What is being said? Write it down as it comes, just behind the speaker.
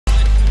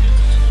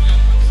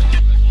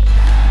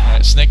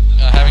Snick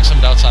having some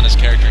doubts on his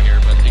character here,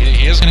 but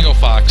he is going to go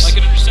Fox. I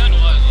can understand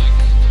why.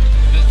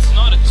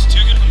 Like, it's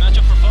too good of a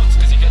matchup for Fox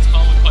because he gets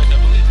comboed quite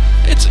heavily.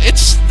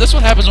 That's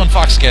what happens when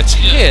Fox gets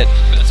hit.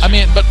 I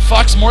mean, but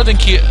Fox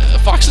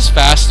Fox is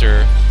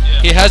faster.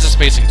 Yeah. He has the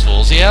spacing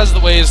tools. He has the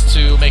ways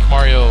to make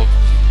Mario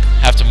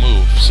have to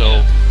move.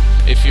 So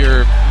if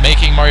you're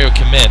making Mario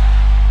commit,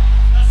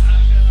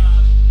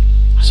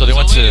 so they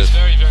went to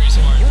very, very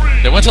smart.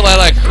 They went to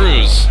Lilac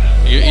Cruz.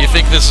 You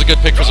think this is a good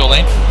pick for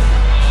Zolain?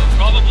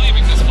 Probably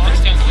because Fox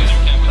can't laser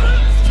cam with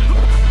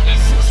his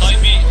side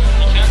B. He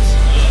can't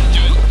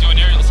do an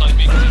aerial side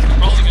B because he's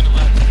probably going to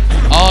land.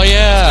 Oh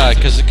yeah,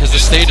 because the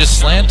stage is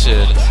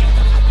slanted.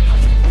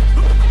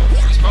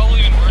 It's probably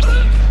even worse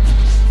than.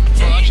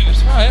 Well, actually,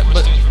 there's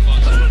worse stage for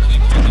Fox.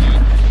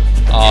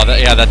 Oh,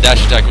 that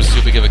dash attack was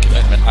too big of a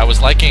commitment. I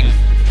was liking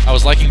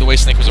the way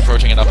Snick was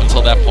approaching it up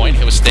until that point.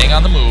 He was staying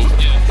on the move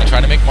and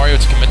trying to make Mario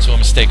to commit to a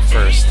mistake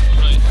first.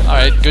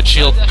 Alright, good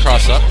shield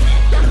cross up.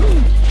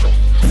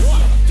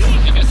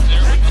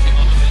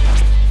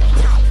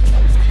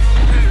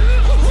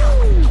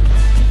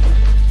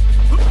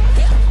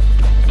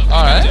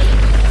 Alright.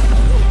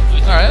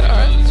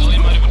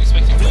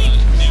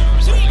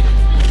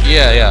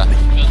 Yeah.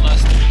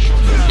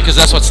 Because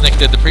that's what Snick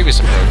did the previous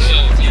approach.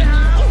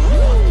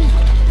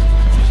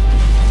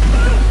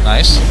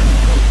 Nice.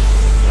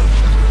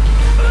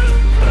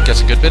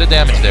 Gets a good bit of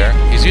damage there.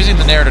 He's using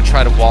the Nair to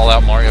try to wall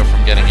out Mario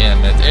from getting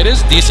in. It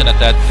is decent at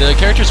that. The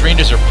characters'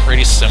 ranges are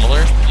pretty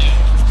similar.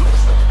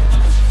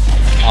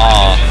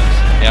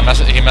 Yeah,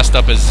 he messed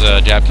up his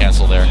jab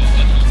cancel there.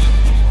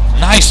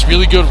 Nice,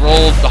 really good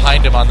roll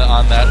behind him on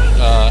that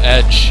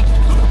edge.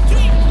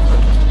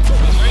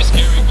 It's very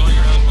scary going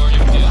around Mario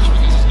with the edge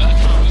because his back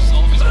throw is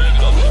always a very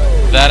good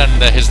option. That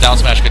and his down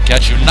smash could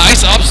catch you.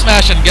 Nice up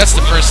smash and gets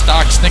the first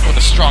stock. Snick with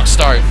a strong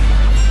start.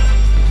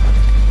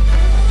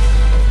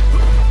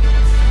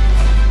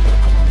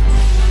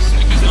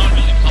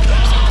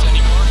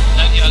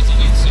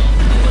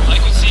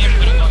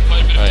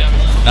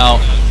 Now,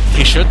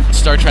 he should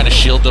start trying to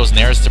shield those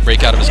nairs to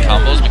break out of his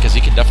combos because he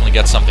can definitely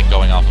get something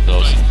going off of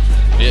those.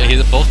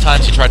 Both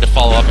times he tried to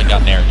follow up and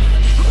got naired.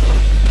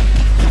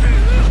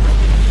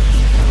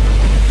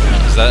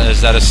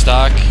 Is that a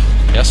stock?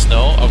 Yes,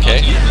 no?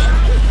 Okay.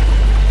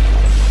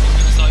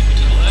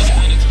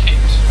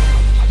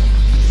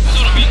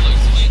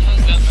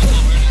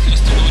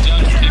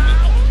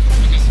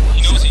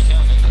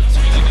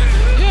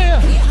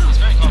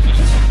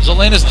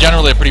 Zolain is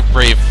generally a pretty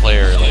brave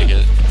player.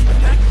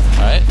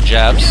 Alright,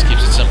 jabs,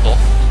 keeps it simple.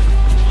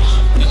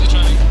 He's just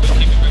trying to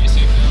keep it very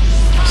safe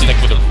now. Snick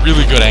with a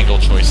really good angle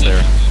choice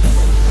there.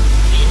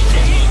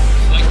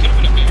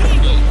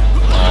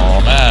 Oh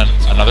man,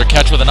 another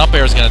catch with an up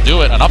air is going to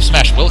do it. An up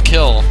smash will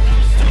kill.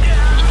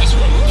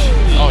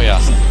 Oh yeah.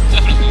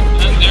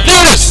 There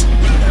it is!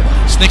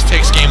 Snick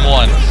takes game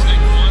 1.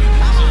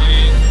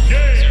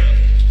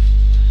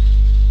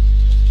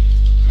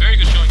 Very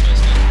good showing by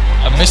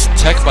Snick. A missed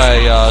tech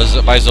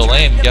by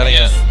Zolain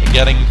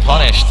getting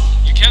punished.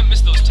 You can't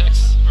miss those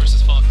techs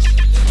versus Fox.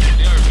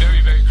 They are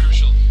very, very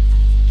crucial.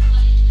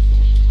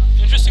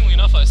 Interestingly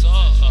enough, I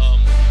saw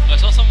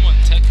someone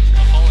tech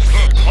a falling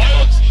fair to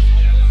Fox.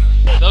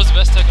 That was the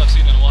best tech I've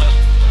seen in a while.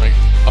 Like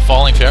a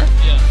falling fair?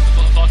 Yeah,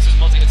 Fox's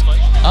multi-hit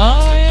spike.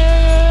 Oh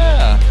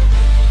yeah.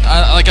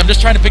 I'm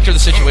just trying to picture the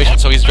situation.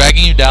 So he's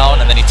dragging you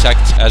down, and then he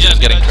teched as he was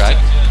getting dragged.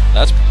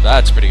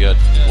 That's pretty good.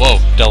 Yeah, whoa,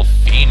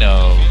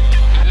 Delfino.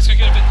 Okay, this could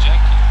get a bit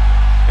janky.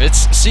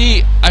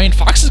 I mean,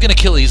 Fox is going to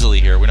kill easily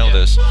here, we know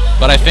this.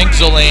 But I think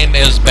Zolain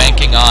is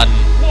banking on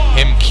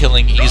him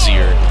killing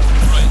easier.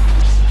 Right.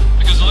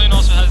 Because Zolain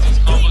also has these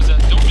combos that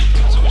don't really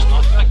do so much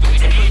knockback, but they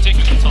can really take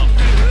you to the top.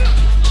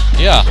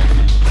 Yeah.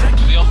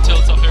 The up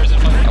tilts, up airs,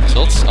 and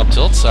up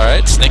tilts,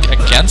 alright. Snick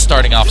again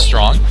starting off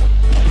strong.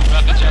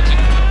 Rapid jabs.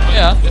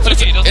 Yeah, but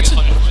okay, he doesn't get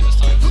punished for it this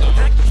time, so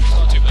it's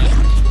not too bad.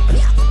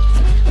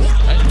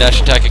 Right,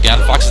 dash attack again.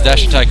 Fox's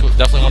dash attack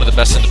definitely one of the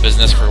best in the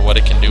business for what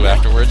it can do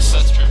afterwards.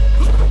 That's true.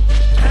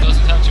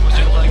 Doesn't have too much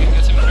jet lag and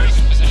gets him in a very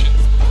good position.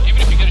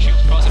 Even if you get a shield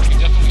across him, you can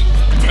definitely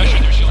pressure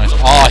their shield. Nice.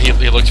 Oh, he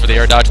looked for the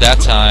air dodge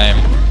that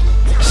time.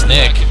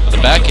 Snick with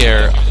the back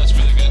air. That's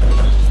really good.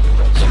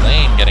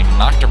 Zolain getting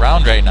knocked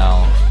around right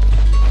now.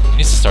 He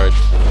needs to start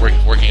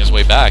working his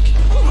way back.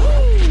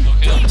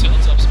 Okay, up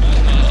tilts, up smash.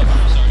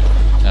 Sorry.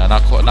 Yeah,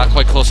 not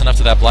quite close enough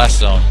to that blast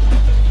zone.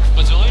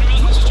 But Zolain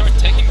really needs to start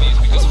taking these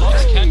because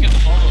Fox can't get the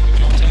follow-up if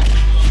you don't take.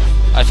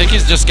 I think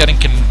he's just getting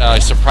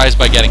surprised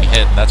by getting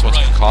hit, and that's what's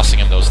costing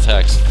him those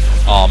techs.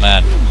 Oh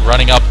man,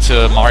 running up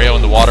to Mario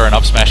in the water and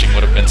up smashing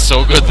would have been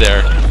so good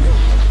there.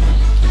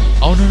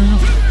 Oh no.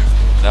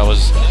 That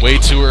was way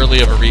too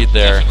early of a read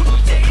there.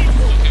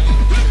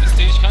 The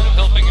stage kind of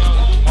helping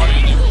out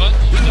Mario there, but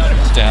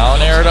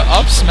down air to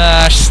up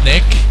smash.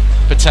 Snick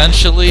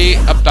potentially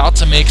about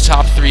to make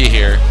top 3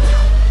 here.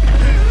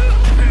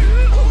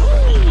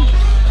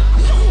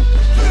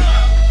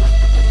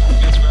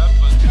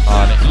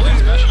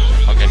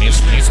 Okay, needs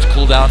to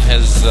cool down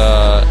his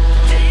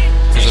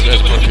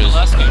approaches.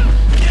 Last game.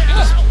 He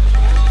just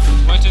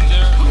went in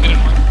there, hit it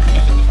hard.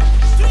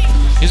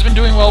 He's been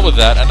well with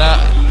that,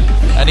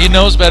 and he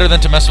knows better than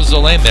to mess with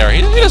Zolain there.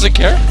 He doesn't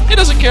care. He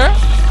doesn't care.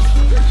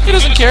 He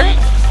doesn't care. The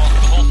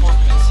whole 4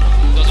 minutes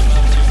doesn't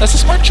matter. That's a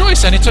smart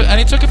choice, and he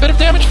took a bit of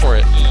damage for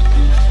it.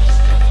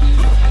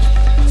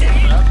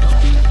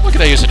 Look at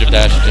that usage of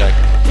dash attack.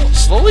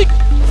 Slowly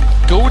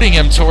goading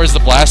him towards the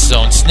blast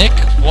zone. Snick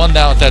won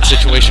out that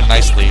situation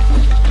nicely.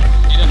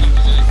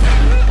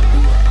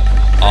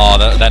 Oh,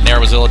 that nair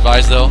was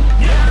ill-advised though.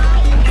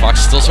 Fox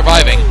is still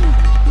surviving.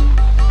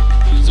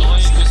 Zolain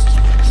just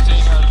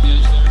staying out of the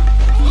edge there.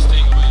 Just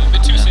staying away. A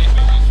bit too safe,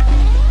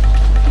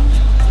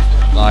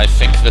 maybe. I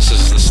think this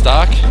is the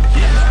stock.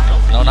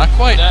 No, not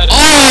quite. Flood!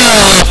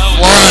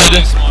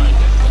 Really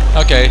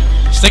smart. Okay,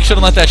 Snick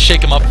shouldn't let that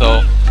shake him up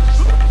though.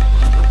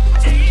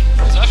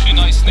 It's actually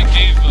nice. Snick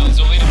gave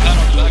Zolain a pat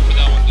on the back for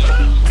that one there.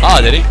 Ah,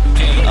 did he?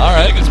 Yeah,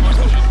 Alright. really good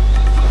sportsmanship.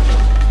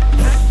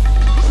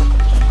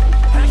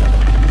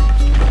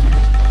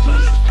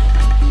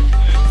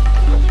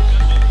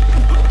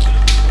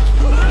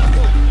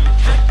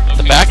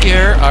 The back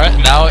air, alright,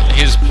 now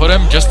he's put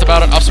him just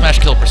about an up smash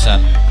kill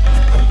percent.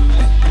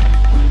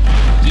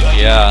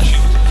 Yeah,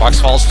 Fox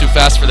falls too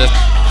fast for this.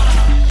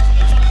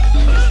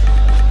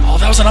 Oh,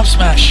 that was an up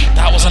smash.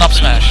 That was an up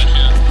smash.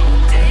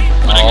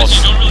 But I guess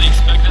you don't really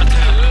expect that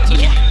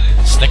to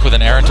happen. Snick with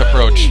an errant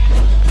approach.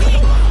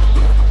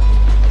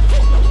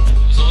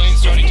 Zolain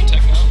starting to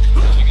tech now,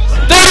 I guess.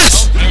 There it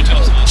is! Very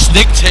tough smash.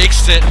 Snick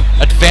takes it,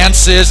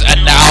 advances,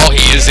 and now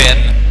he is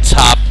in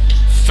top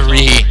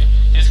 3.